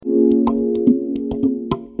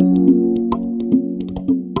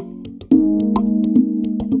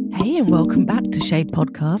Welcome back to Shade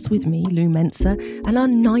Podcast with me, Lou Mensa, and our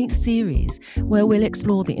 9th series, where we'll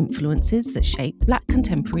explore the influences that shape Black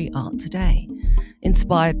contemporary art today.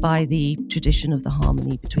 Inspired by the tradition of the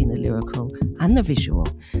harmony between the lyrical and the visual,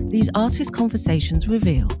 these artist conversations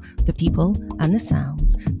reveal the people and the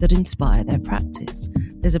sounds that inspire their practice.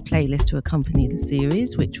 There's a playlist to accompany the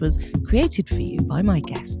series, which was created for you by my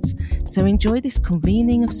guests. So enjoy this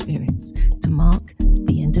convening of spirits to mark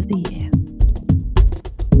the end of the year.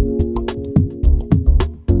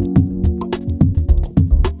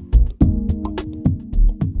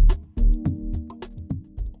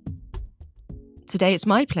 Today it's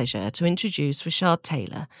my pleasure to introduce Rashod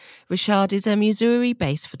Taylor. Rashod is a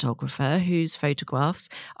Missouri-based photographer whose photographs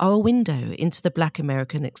are a window into the Black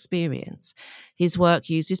American experience. His work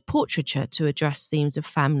uses portraiture to address themes of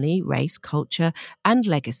family, race, culture, and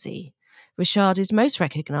legacy. Rashod is most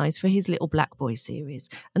recognised for his Little Black Boy series,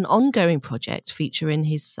 an ongoing project featuring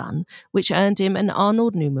his son, which earned him an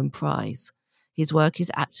Arnold Newman Prize. His work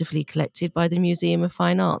is actively collected by the Museum of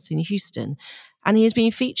Fine Arts in Houston, and he has been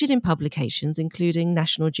featured in publications including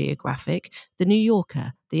National Geographic, The New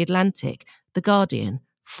Yorker, The Atlantic, The Guardian,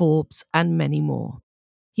 Forbes, and many more.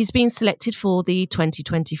 He's been selected for the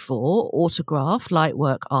 2024 Autograph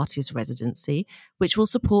Lightwork Artist Residency, which will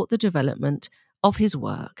support the development of his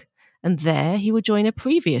work. And there he will join a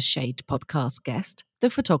previous Shade podcast guest, the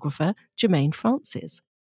photographer Jermaine Francis.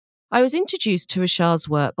 I was introduced to Rashod's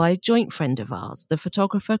work by a joint friend of ours, the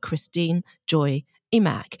photographer Christine Joy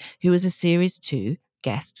Imac, who was a Series 2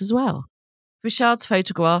 guest as well. Rashod's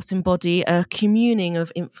photographs embody a communing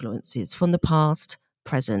of influences from the past,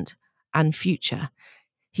 present, and future.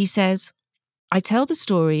 He says, "I tell the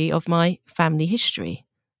story of my family history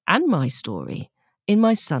and my story in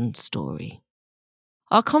my son's story."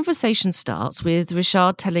 Our conversation starts with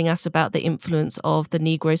Rashod telling us about the influence of the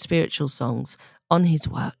Negro spiritual songs on his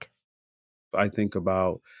work. I think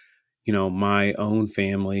about, my own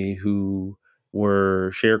family who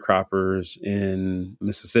were sharecroppers in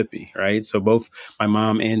Mississippi, right? So both my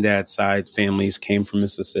mom and dad's side families came from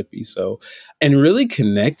Mississippi. So, and really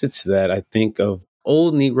connected to that, I think of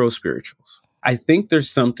old Negro spirituals. I think there's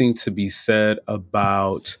something to be said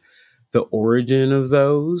about the origin of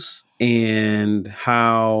those and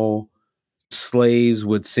how slaves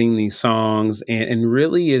would sing these songs. And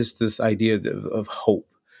really is this idea of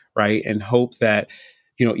hope, right? And hope that,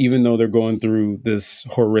 even though they're going through this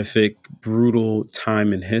horrific, brutal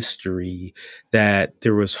time in history, that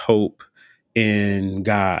there was hope in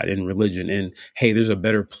God and religion and, hey, there's a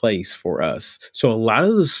better place for us. So a lot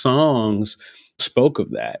of the songs spoke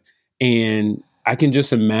of that. And I can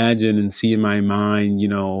just imagine and see in my mind,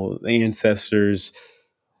 the ancestors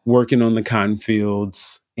working on the cotton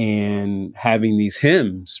fields and having these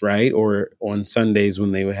hymns, right? Or on Sundays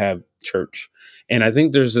when they would have church. And I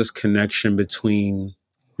think there's this connection between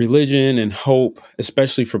religion and hope,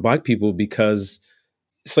 especially for Black people, because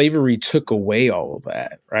slavery took away all of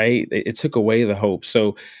that, right? It took away the hope.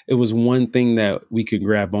 So it was one thing that we could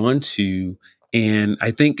grab onto. And I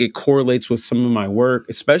think it correlates with some of my work,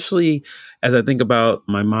 especially as I think about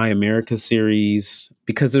my America series,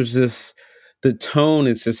 because there's the tone,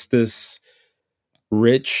 it's just this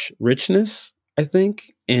richness, I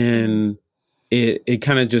think. And it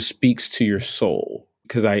kind of just speaks to your soul,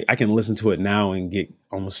 because I can listen to it now and get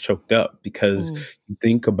almost choked up because you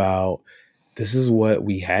think about, this is what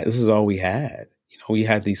we had. This is all we had. We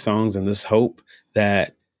had these songs and this hope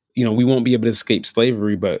that, we won't be able to escape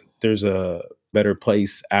slavery, but there's a better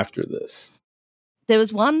place after this. There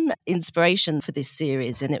was one inspiration for this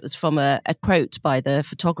series, and it was from a quote by the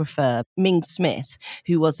photographer Ming Smith,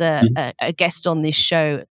 who was a guest on this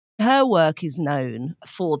show. Her work is known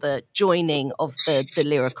for the joining of the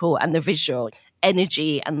lyrical and the visual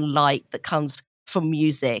energy and light that comes from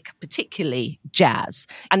music, particularly jazz.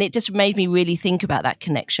 And it just made me really think about that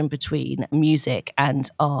connection between music and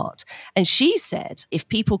art. And she said, if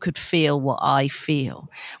people could feel what I feel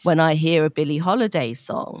when I hear a Billie Holiday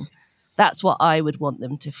song, that's what I would want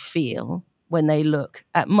them to feel when they look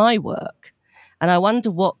at my work. And I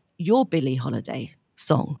wonder what your Billie Holiday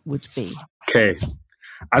song would be. Okay.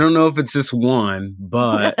 I don't know if it's just one,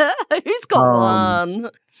 but who's got one?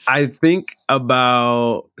 I think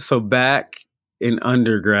about, so back in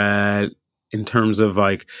undergrad, in terms of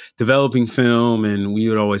like developing film, and we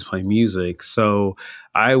would always play music. So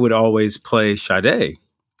I would always play Sade.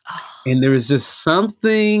 And there was just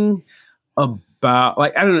something about,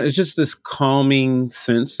 like, I don't know, it's just this calming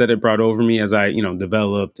sense that it brought over me as I,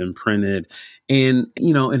 developed and printed. And,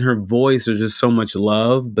 in her voice, there's just so much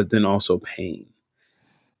love, but then also pain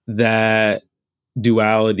that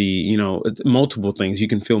duality, it's multiple things. You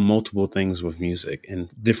can feel multiple things with music, and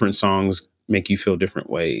different songs make you feel different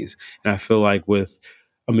ways. And I feel like with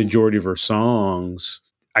a majority of her songs,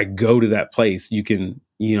 I go to that place. You can,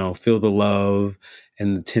 feel the love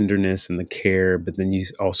and the tenderness and the care, but then you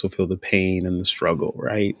also feel the pain and the struggle,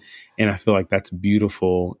 right? And I feel like that's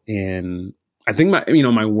beautiful. And I think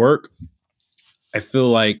my work, I feel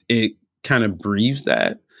like it kind of breathes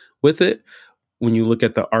that with it. When you look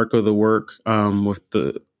at the arc of the work, with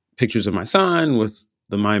the pictures of my son, with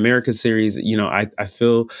the My America series, I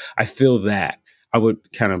feel that I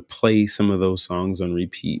would kind of play some of those songs on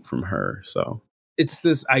repeat from her. So it's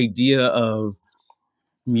this idea of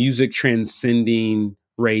music transcending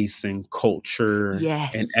race and culture and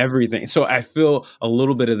Yes. everything. So I feel a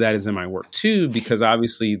little bit of that is in my work too, because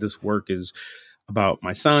obviously this work is about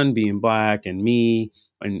my son being Black and me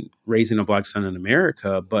and raising a Black son in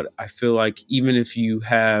America. But I feel like even if you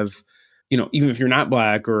have, even if you're not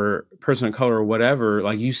Black or a person of color or whatever,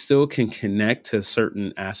 like you still can connect to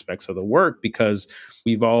certain aspects of the work because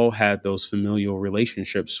we've all had those familial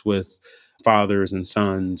relationships with fathers and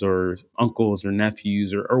sons or uncles or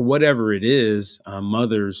nephews or whatever it is,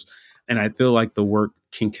 mothers. And I feel like the work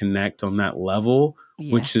can connect on that level,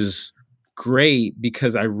 Yeah. which is great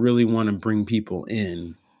because I really want to bring people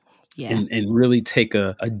in Yeah. and really take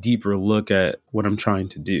a deeper look at what I'm trying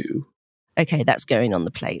to do. Okay, that's going on the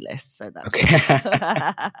playlist. So that's Okay.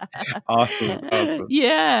 Awesome. awesome. Awesome.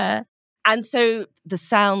 Yeah. And so the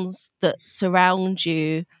sounds that surround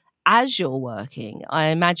you as you're working, I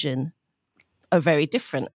imagine, are very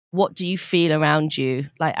different. What do you feel around you?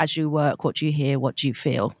 Like as you work, what do you hear? What do you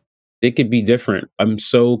feel? It could be different. I'm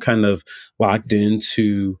so kind of locked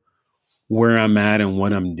into where I'm at and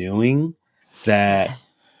what I'm doing that Yeah.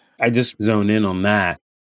 I just zone in on that.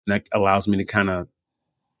 And that allows me to kind of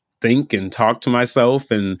think and talk to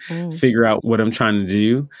myself and Mm. figure out what I'm trying to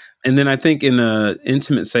do. And then I think in a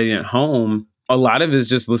intimate setting at home, a lot of it is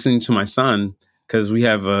just listening to my son because we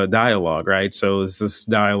have a dialogue, right? So it's this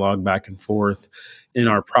dialogue back and forth in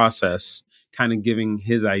our process, kind of giving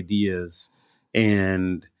his ideas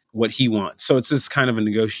and what he wants. So it's this kind of a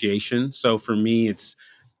negotiation. So for me, it's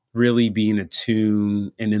really being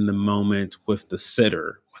attuned and in the moment with the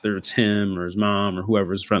sitter, whether it's him or his mom or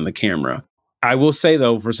whoever's in front of the camera. I will say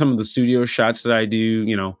though, for some of the studio shots that I do,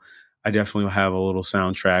 I definitely will have a little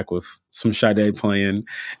soundtrack with some Sade playing,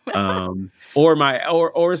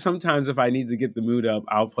 or sometimes if I need to get the mood up,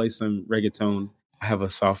 I'll play some reggaeton. I have a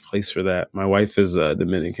soft place for that. My wife is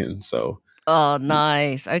Dominican, so Oh,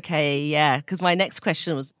 nice. Okay, yeah. Because my next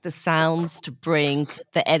question was the sounds to bring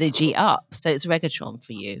the energy up. So it's reggaeton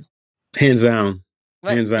for you, hands down,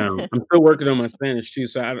 right? hands down. I'm still working on my Spanish too,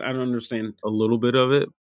 so I don't understand a little bit of it.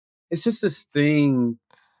 It's just this thing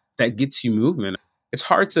that gets you moving. It's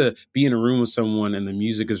hard to be in a room with someone and the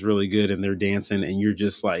music is really good and they're dancing and you're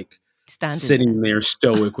just like Standing there. sitting there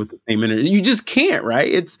stoic with the same energy. You just can't, right?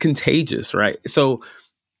 It's contagious, right? So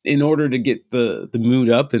in order to get the mood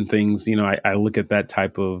up and things, I look at that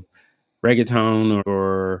type of reggaeton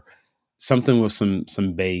or something with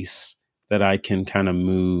some bass that I can kind of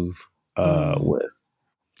move Mm. with.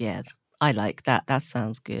 Yeah, I like that. That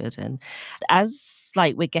sounds good. And as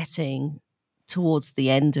like we're getting towards the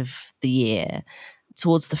end of the year,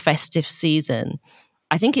 towards the festive season,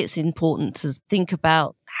 I think it's important to think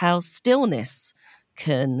about how stillness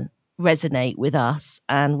can resonate with us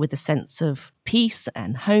and with a sense of peace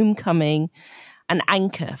and homecoming, an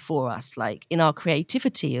anchor for us, like in our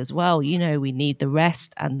creativity as well. We need the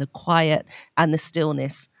rest and the quiet and the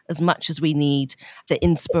stillness as much as we need the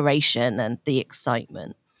inspiration and the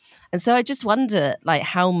excitement. And so I just wonder, like,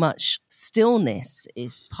 how much stillness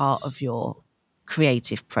is part of your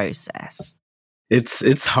creative process.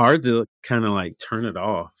 It's hard to kind of like turn it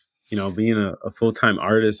off. Being a full-time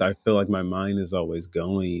artist, I feel like my mind is always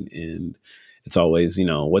going and it's always,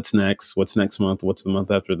 what's next? What's next month? What's the month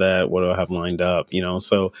after that? What do I have lined up?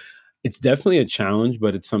 So it's definitely a challenge,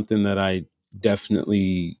 but it's something that I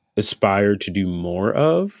definitely aspire to do more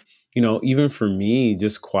of. Even for me,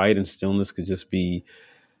 just quiet and stillness could just be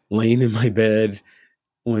laying in my bed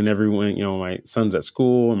when everyone, my son's at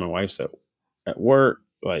school and my wife's at work,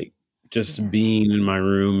 like just Yeah. being in my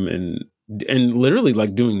room and literally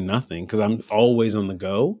like doing nothing because I'm always on the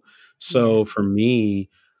go. Yeah. So for me,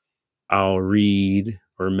 I'll read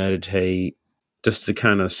or meditate just to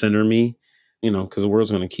kind of center me, because the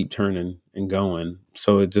world's going to keep turning and going.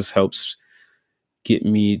 So it just helps get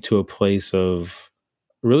me to a place of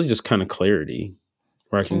really just kind of clarity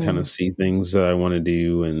where I can kind Mm. of see things that I want to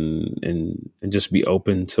do and just be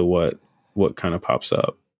open to what kind of pops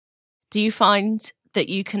up. Do you find that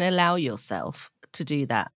you can allow yourself to do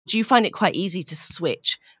that? Do you find it quite easy to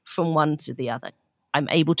switch from one to the other? I'm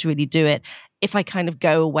able to really do it if I kind of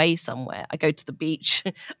go away somewhere. I go to the beach,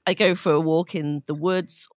 I go for a walk in the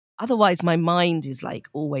woods. Otherwise, my mind is like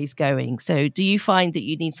always going. So, do you find that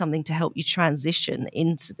you need something to help you transition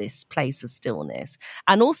into this place of stillness?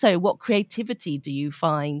 And also, what creativity do you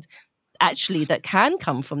find actually that can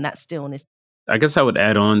come from that stillness? I guess I would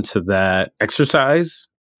add on to that exercise.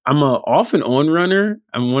 I'm a off and on runner.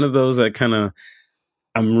 I'm one of those that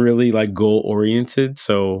I'm really like goal oriented.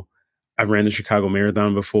 So I've ran the Chicago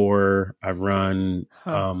Marathon before. I've run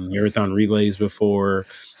marathon relays before.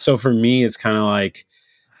 So for me, it's kind of like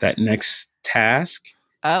that next task,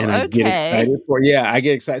 and I Oh, get okay. excited for. Yeah, I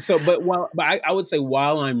get excited. So, I would say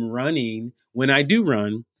while I'm running, when I do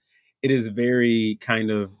run, it is very kind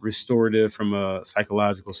of restorative from a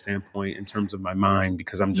psychological standpoint in terms of my mind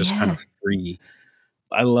because I'm just kind of Yes. free.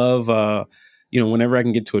 I love, whenever I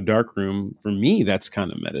can get to a dark room, for me, that's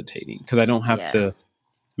kind of meditating because I don't have Yeah. to.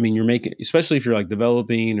 I mean, you're making, especially if you're like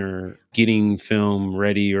developing or getting film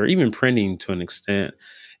ready or even printing to an extent,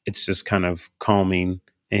 it's just kind of calming.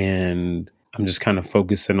 And I'm just kind of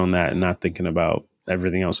focusing on that and not thinking about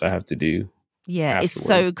everything else I have to do Yeah, it's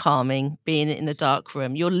afterward. so calming being in a dark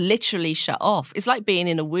room. You're literally shut off. It's like being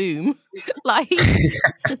in a womb, like,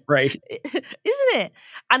 Right. isn't it?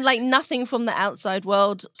 And like nothing from the outside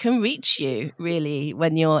world can reach you really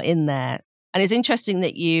when you're in there. And it's interesting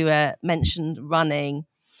that you mentioned running.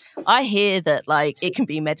 I hear that like it can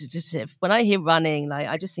be meditative. When I hear running, like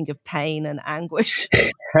I just think of pain and anguish.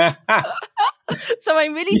 So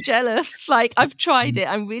I'm really jealous. Like I've tried it.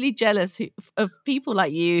 I'm really jealous of people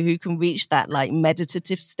like you who can reach that like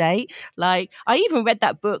meditative state. Like I even read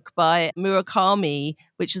that book by Murakami,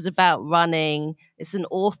 which is about running. It's an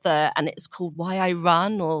author and it's called Why I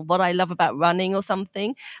Run or What I Love About Running or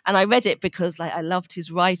something. And I read it because like I loved his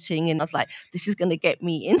writing and I was like, this is going to get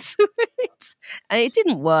me into it. And it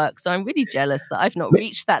didn't work. So I'm really jealous that I've not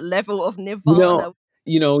reached that level of You know, nirvana.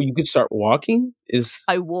 you could start walking is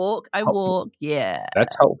I helpful. walk. Yeah.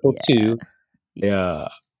 That's helpful Yeah. too. Yeah.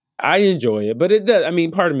 I enjoy it, but it does. I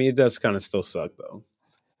mean, part of me, it does kind of still suck though.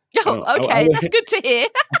 I Oh, don't, I okay. would, That's good to hear.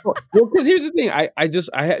 well, because here's the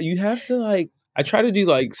thing. You have to like, I try to do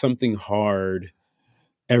like something hard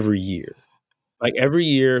every year. Like every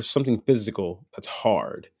year, something physical that's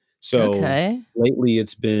hard. So Okay. lately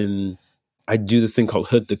it's been, I do this thing called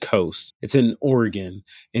Hood to Coast. It's in Oregon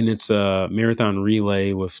and it's a marathon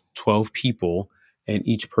relay with 12 people. And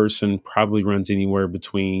each person probably runs anywhere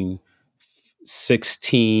between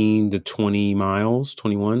 16 to 20 miles,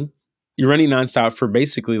 21. You're running nonstop for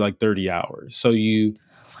basically like 30 hours. So Oh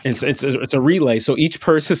my it's a relay. So each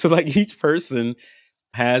person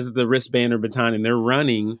has the wristband or baton and they're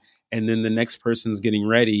running, and then the next person's getting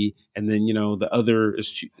ready, and then the other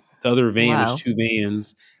van is Wow. two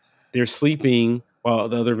vans. They're sleeping while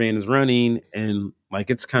the other van is running, and like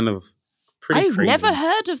it's kind of pretty I've never crazy.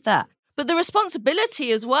 heard of that. But the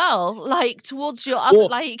responsibility as well, like towards your other, Well,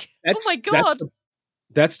 like, oh that's my that's God. the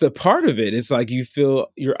that's the part of it. It's like you feel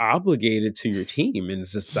you're obligated to your team, and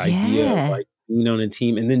it's just the idea of Yeah. like being on a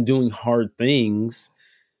team and then doing hard things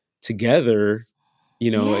together,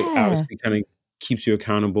 it Yeah. obviously kind of keeps you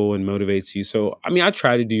accountable and motivates you. So, I mean, I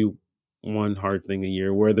try to do one hard thing a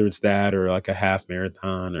year, whether it's that or like a half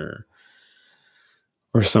marathon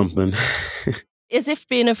or something. As if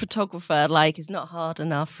being a photographer, like, is not hard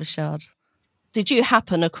enough, Rashad. Did you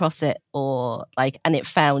happen across it or like, and it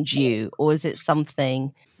found you? Or is it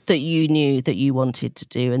something that you knew that you wanted to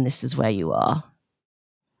do and this is where you are?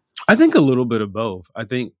 I think a little bit of both. I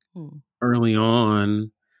think Hmm. early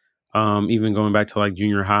on, even going back to like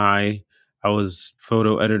junior high, I was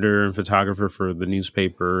photo editor and photographer for the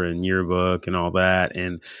newspaper and yearbook and all that.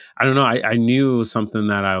 And I don't know, I knew it was something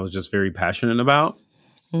that I was just very passionate about.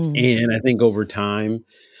 Hmm. And I think over time,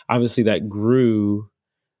 obviously that grew.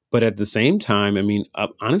 But at the same time, I mean,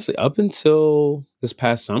 honestly, up until this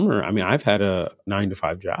past summer, I mean, I've had a 9 to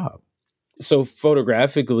 5 job. So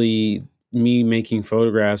photographically, me making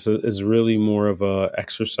photographs is really more of a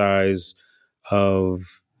exercise of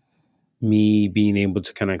me being able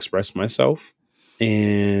to kind of express myself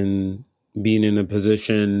and being in a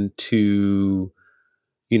position to,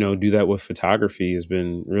 do that with photography has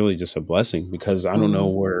been really just a blessing because I don't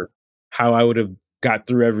know Hmm. how I would have got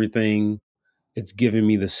through everything. It's given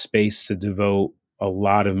me the space to devote a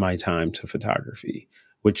lot of my time to photography,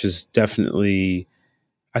 which is definitely,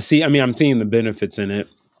 I'm seeing the benefits in it.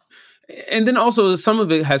 And then also some of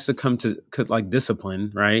it has to come to like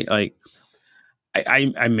discipline, right? Like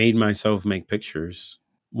I made myself make pictures.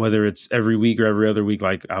 whether it's every week or every other week,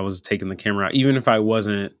 like I was taking the camera out, even if I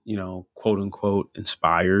wasn't, quote unquote,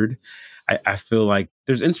 inspired, I feel like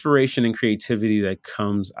there's inspiration and creativity that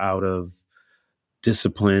comes out of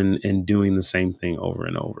discipline and doing the same thing over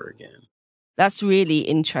and over again. That's really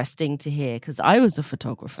interesting to hear because I was a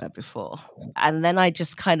photographer before. And then I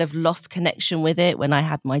just kind of lost connection with it when I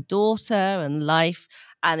had my daughter and life.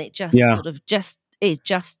 And it just Yeah. sort of it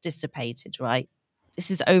just dissipated, right?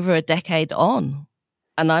 This is over a decade on.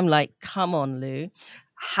 And I'm like, come on, Lou,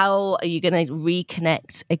 how are you going to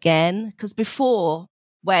reconnect again? Because before,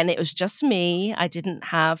 when it was just me, I didn't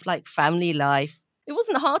have like family life. It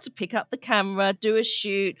wasn't hard to pick up the camera, do a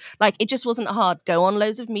shoot. Like it just wasn't hard. Go on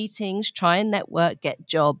loads of meetings, try and network, get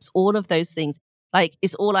jobs, all of those things. Like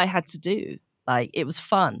it's all I had to do. Like it was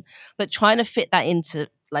fun. But trying to fit that into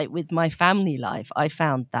like with my family life, I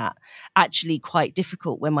found that actually quite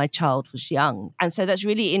difficult when my child was young. And so that's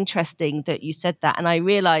really interesting that you said that. And I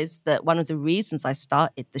realized that one of the reasons I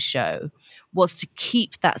started the show was to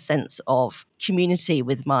keep that sense of community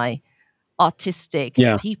with my artistic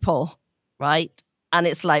Yeah. people, right? And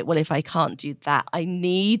it's like, well, if I can't do that, I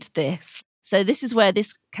need this. So this is where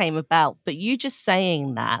this came about. But you just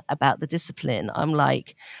saying that about the discipline, I'm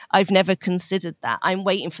like, I've never considered that. I'm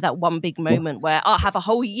waiting for that one big moment where I'll have a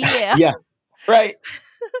whole year Yeah. Right.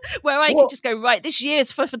 where I could Well, just go, right, this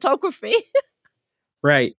year's for photography.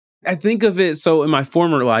 right. I think of it. So in my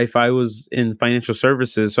former life, I was in financial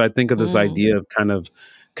services. So I think of this idea of kind of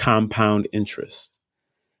compound interest.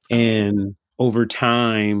 Oh. And over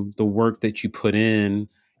time, the work that you put in,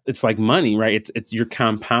 it's like money, right? It's you're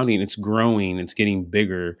compounding, it's growing, it's getting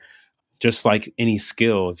bigger. Just like any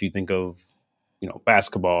skill, if you think of,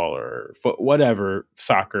 basketball or whatever,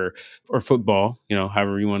 soccer or football,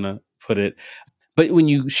 however you want to put it. But when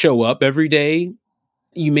you show up every day,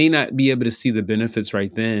 you may not be able to see the benefits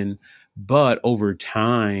right then, but over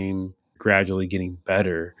time, gradually getting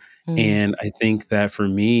better. And I think that for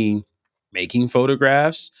me, making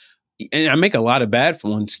photographs, and I make a lot of bad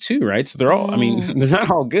ones too, right? So they're all, I mean, they're not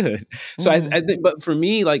all good. So I think, but for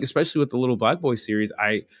me, like, especially with the Little Black Boy series,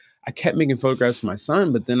 I kept making photographs for my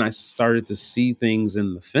son, but then I started to see things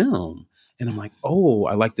in the film. And I'm like, oh,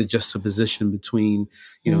 I like the juxtaposition between,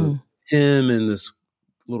 him and this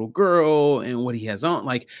little girl and what he has on,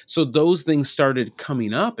 like, so those things started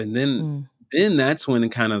coming up, and then that's when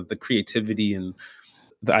kind of the creativity and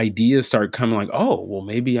the ideas start coming, like, oh well,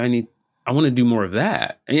 maybe I want to do more of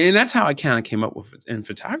that. And that's how I kind of came up with it in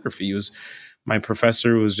photography. It was my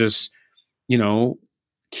professor was just, you know,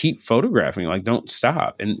 keep photographing, like don't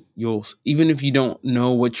stop. And you'll, even if you don't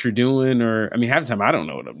know what you're doing, or I mean, half the time I don't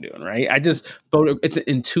know what I'm doing, right? I just it's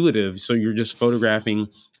intuitive. So you're just photographing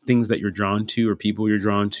things that you're drawn to, or people you're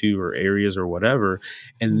drawn to, or areas or whatever.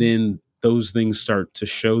 And then those things start to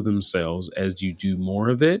show themselves as you do more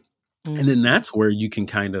of it. And then that's where you can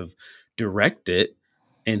kind of direct it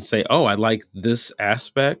and say, oh, I like this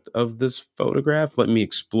aspect of this photograph. Let me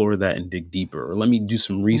explore that and dig deeper. Or let me do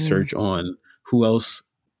some research on who else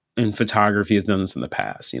in photography has done this in the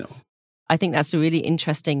past, I think that's a really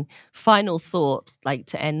interesting final thought, like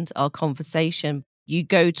to end our conversation. You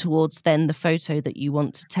go towards then the photo that you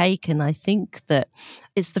want to take. And I think that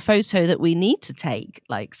it's the photo that we need to take,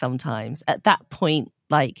 like sometimes at that point,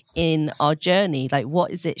 like in our journey, like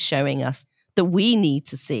what is it showing us that we need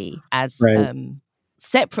to see as Right.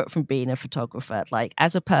 separate from being a photographer, like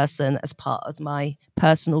as a person, as part of my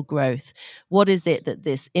personal growth? What is it that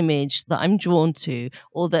this image that I'm drawn to,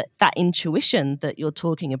 or that intuition that you're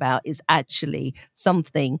talking about, is actually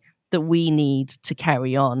something that we need to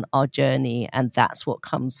carry on our journey? And that's what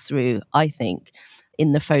comes through, I think,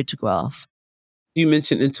 in the photograph. You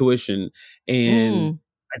mentioned intuition, and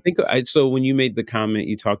I think so when you made the comment,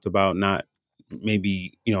 you talked about not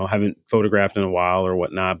maybe, haven't photographed in a while or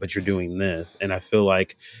whatnot, but you're doing this. And I feel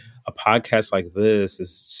like a podcast like this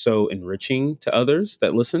is so enriching to others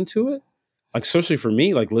that listen to it. Like, especially for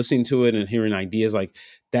me, like listening to it and hearing ideas like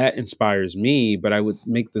that inspires me. But I would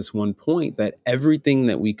make this one point that everything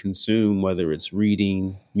that we consume, whether it's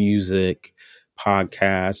reading, music,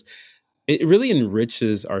 podcasts, it really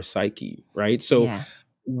enriches our psyche, right? So Yeah.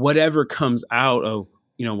 whatever comes out of,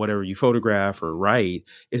 whatever you photograph or write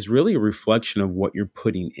is really a reflection of what you're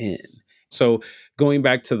putting in. So going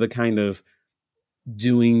back to the kind of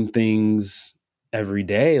doing things every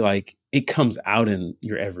day, like it comes out in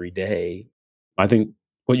your everyday. I think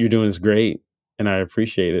what you're doing is great, and I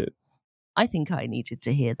appreciate it. I think I needed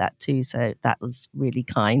to hear that too. So that was really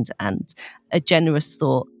kind and a generous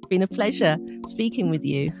thought. It's been a pleasure speaking with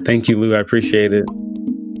you. Thank you, Lou. I appreciate it.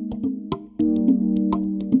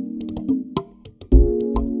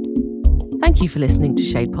 Thank Thank you for listening to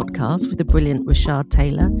Shade Podcast with the brilliant Rashod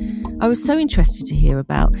Taylor. I was so interested to hear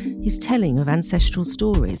about his telling of ancestral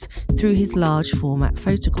stories through his large format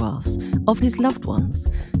photographs of his loved ones.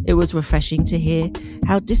 It was refreshing to hear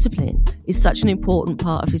how discipline is such an important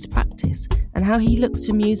part of his practice and how he looks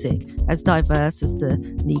to music as diverse as the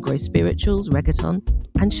Negro spirituals, reggaeton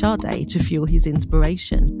and Sade to fuel his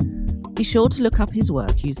inspiration. Be sure to look up his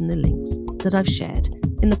work using the links that I've shared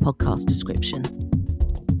in the podcast description.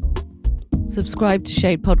 Subscribe to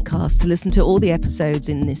Shade Podcast to listen to all the episodes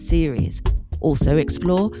in this series. Also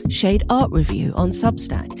explore Shade Art Review on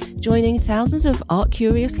Substack, joining thousands of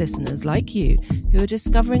art-curious listeners like you who are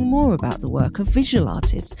discovering more about the work of visual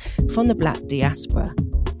artists from the Black diaspora.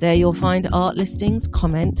 There you'll find art listings,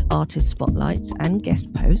 comment, artist spotlights and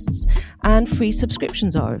guest posts, and free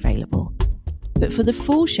subscriptions are available. But for the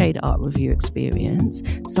full Shade Art Review experience,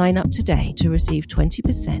 sign up today to receive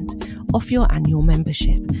 20% off your annual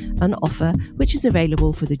membership, an offer which is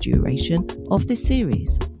available for the duration of this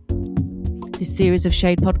series. This series of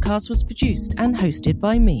Shade Podcasts was produced and hosted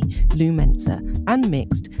by me, Lou Mensa, and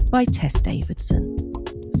mixed by Tess Davidson.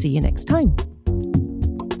 See you next time.